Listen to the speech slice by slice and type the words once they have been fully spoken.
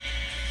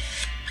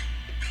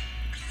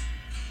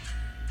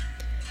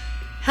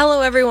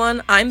Hello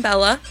everyone, I'm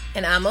Bella.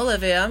 And I'm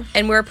Olivia.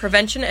 And we're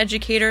prevention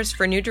educators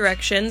for New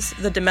Directions,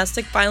 the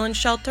Domestic Violence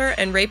Shelter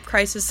and Rape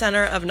Crisis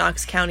Center of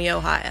Knox County,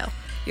 Ohio.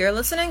 You're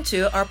listening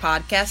to our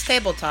podcast,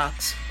 Table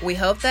Talks. We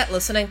hope that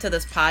listening to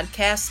this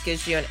podcast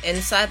gives you an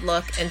inside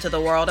look into the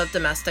world of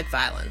domestic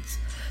violence.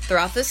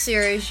 Throughout this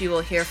series, you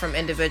will hear from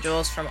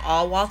individuals from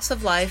all walks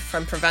of life,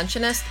 from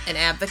preventionists and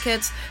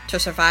advocates to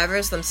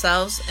survivors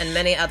themselves and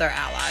many other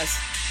allies.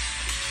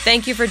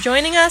 Thank you for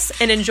joining us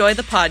and enjoy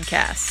the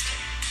podcast.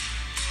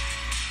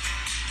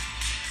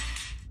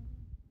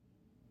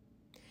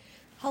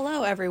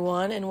 Hello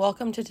everyone, and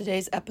welcome to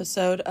today's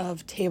episode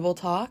of Table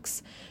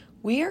Talks.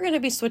 We are going to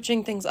be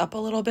switching things up a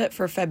little bit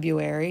for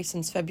February,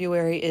 since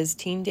February is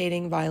Teen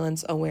Dating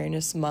Violence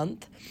Awareness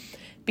Month.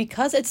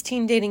 Because it's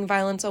Teen Dating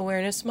Violence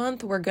Awareness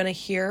Month, we're going to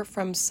hear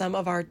from some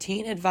of our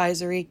Teen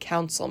Advisory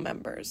Council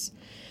members.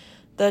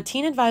 The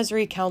Teen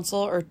Advisory Council,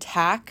 or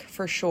TAC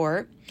for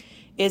short,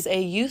 is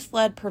a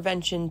youth-led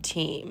prevention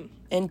team,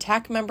 and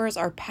TAC members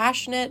are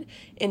passionate,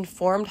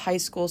 informed high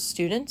school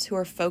students who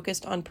are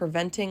focused on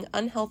preventing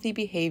unhealthy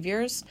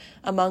behaviors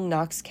among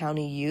Knox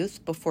County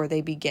youth before they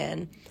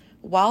begin,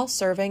 while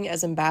serving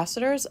as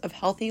ambassadors of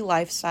healthy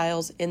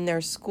lifestyles in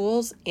their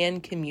schools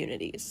and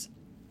communities.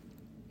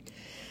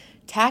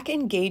 TAC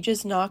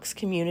engages Knox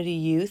community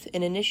youth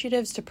in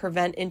initiatives to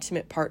prevent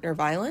intimate partner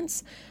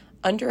violence,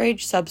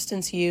 underage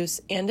substance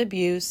use and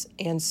abuse,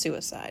 and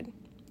suicide.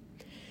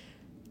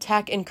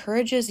 TAC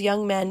encourages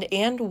young men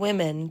and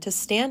women to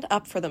stand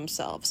up for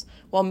themselves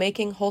while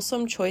making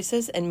wholesome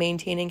choices and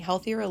maintaining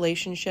healthy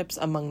relationships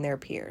among their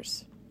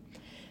peers.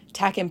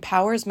 TAC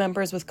empowers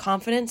members with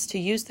confidence to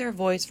use their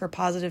voice for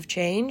positive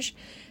change,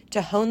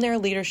 to hone their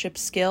leadership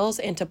skills,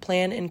 and to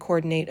plan and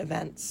coordinate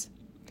events.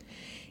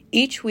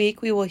 Each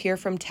week, we will hear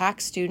from TAC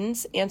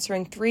students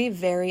answering 3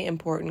 very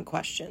important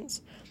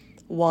questions.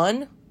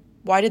 1,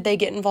 why did they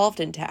get involved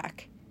in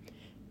TAC?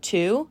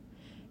 2,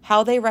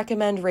 how they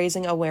recommend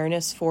raising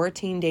awareness for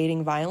teen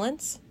dating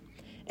violence.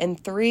 And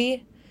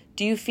 3,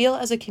 do you feel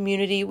as a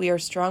community we are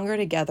stronger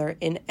together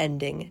in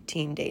ending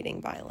teen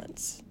dating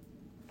violence?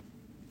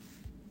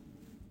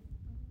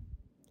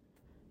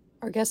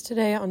 Our guest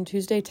today on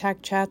Tuesday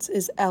TAC Chats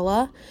is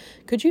Ella.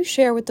 Could you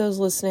share with those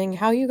listening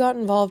how you got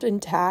involved in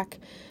TAC,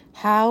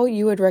 how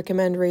you would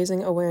recommend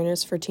raising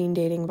awareness for teen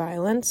dating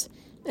violence,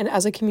 and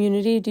as a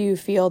community, do you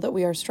feel that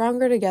we are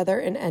stronger together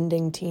in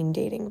ending teen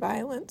dating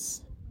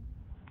violence?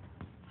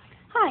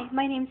 Hi,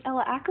 my name's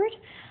Ella Ackert.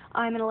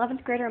 I'm an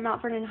 11th grader at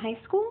Mount Vernon High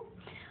School.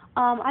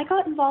 I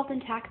got involved in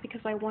TAC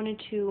because I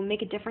wanted to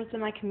make a difference in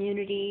my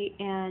community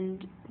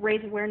and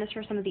raise awareness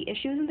for some of the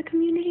issues in the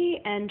community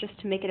and just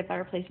to make it a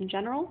better place in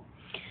general.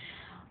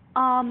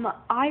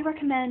 I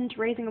recommend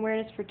raising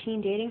awareness for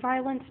teen dating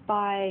violence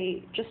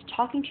by just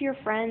talking to your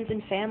friends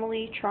and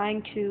family,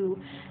 trying to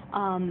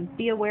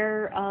be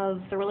aware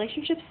of the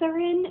relationships they're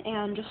in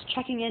and just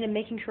checking in and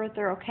making sure that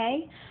they're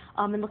okay,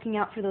 and looking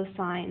out for those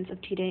signs of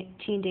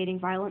teen dating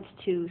violence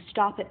to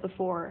stop it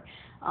before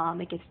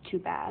it gets too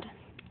bad.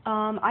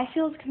 I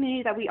feel as a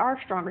community that we are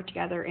stronger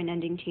together in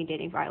ending teen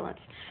dating violence.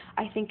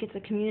 I think it's a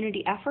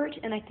community effort,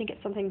 and I think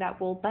it's something that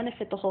will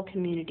benefit the whole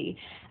community,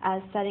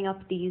 as setting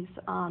up these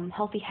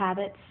healthy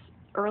habits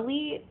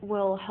early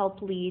will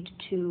help lead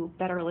to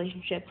better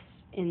relationships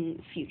in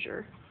the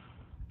future.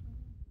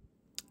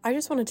 I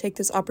just want to take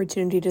this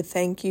opportunity to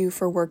thank you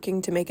for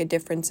working to make a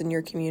difference in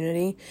your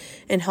community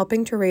and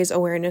helping to raise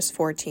awareness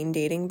for teen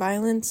dating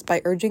violence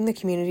by urging the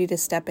community to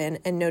step in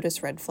and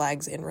notice red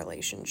flags in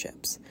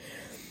relationships.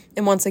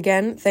 And once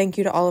again, thank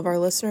you to all of our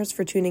listeners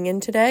for tuning in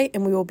today,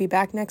 and we will be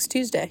back next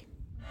Tuesday.